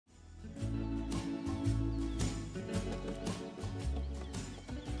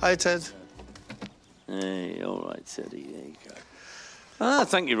Hi, Ted. Hey, all right, Teddy, there you go. Ah,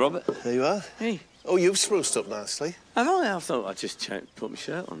 thank you, Robert. There you are. Hey. Oh, you've spruced up nicely. Have I? I thought I'd just put my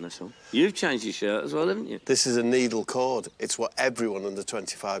shirt on, that's all. You've changed your shirt as well, haven't you? This is a needle cord. It's what everyone under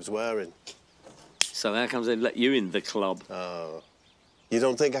 25's wearing. So how comes they let you in the club? Oh. You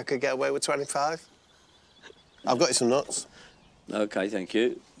don't think I could get away with 25? I've got you some nuts. OK, thank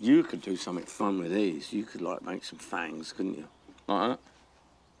you. You could do something fun with these. You could, like, make some fangs, couldn't you? Like that.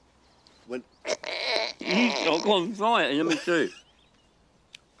 When... Oh, go on, try it, and let me see.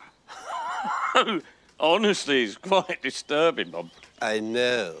 Honestly, it's quite disturbing, Bob. I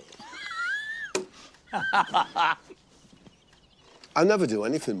know. I never do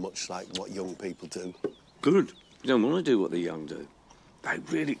anything much like what young people do. Good. You don't want to do what the young do. They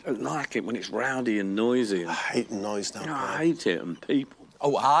really don't like it when it's rowdy and noisy. And... I hate noise now. No, I hate it, and people.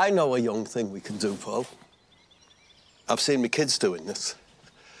 Oh, I know a young thing we can do, Paul. I've seen my kids doing this.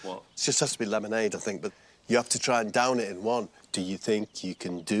 What? It just has to be lemonade, I think, but you have to try and down it in one. Do you think you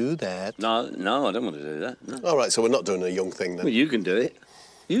can do that? No, I don't want to do that. No. All right, so we're not doing a young thing then. Well, you can do it.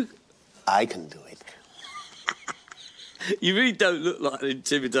 I can do it. You really don't look like an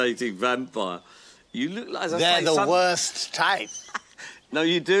intimidating vampire. You look like... They're the worst type. No,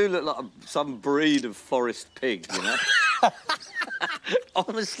 you do look like some breed of forest pig, you know?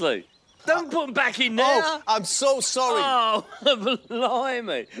 Honestly. Don't put them back in there. Oh, I'm so sorry. Oh,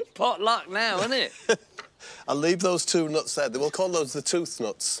 blimey. Pot luck now, isn't it? I'll leave those 2 nuts there. We'll call those the tooth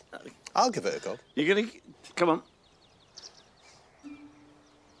nuts. I'll give it a go. You're going to... Come on.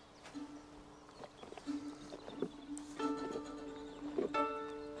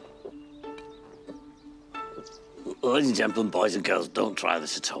 Ladies and gentlemen, boys and girls, don't try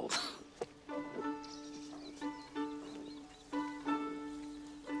this at all.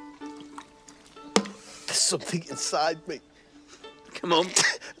 There's something inside me. Come on.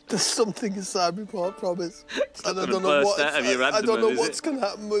 There's something inside me, Paul, I promise. And I don't know what. I don't know what's going to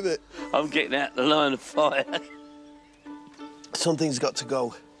happen with it. I'm getting out the line of fire. Something's got to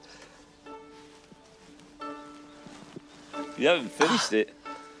go. You haven't finished it.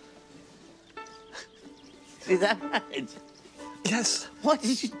 See that? Yes. Why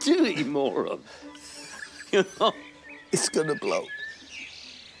did you do it, you moron? You know? It's going to blow.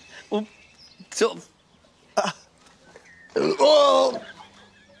 Well, sort of... Oh!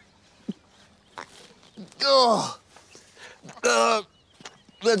 Oh!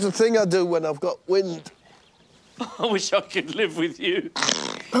 There's a thing I do when I've got wind. I wish I could live with you.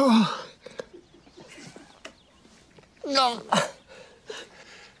 Oh. No.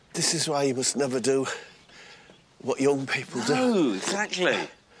 This is why you must never do what young people do. No, exactly.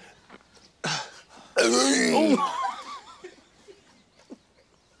 Oh.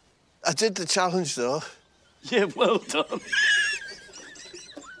 I did the challenge, though. Yeah, well done.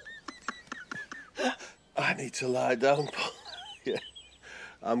 I need to lie down, Paul. Yeah.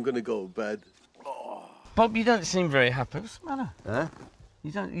 I'm going to go to bed. Oh. Bob, you don't seem very happy. What's the matter? Huh?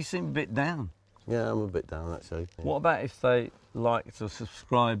 You seem a bit down. Yeah, I'm a bit down, actually. Yeah. What about if they liked or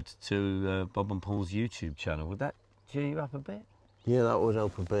subscribed to Bob and Paul's YouTube channel? Would that cheer you up a bit? Yeah, that would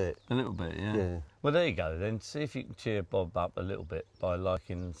help a bit. A little bit, yeah? Yeah. Well, there you go, then. See if you can cheer Bob up a little bit by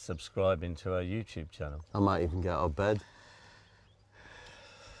liking and subscribing to our YouTube channel. I might even get out of bed.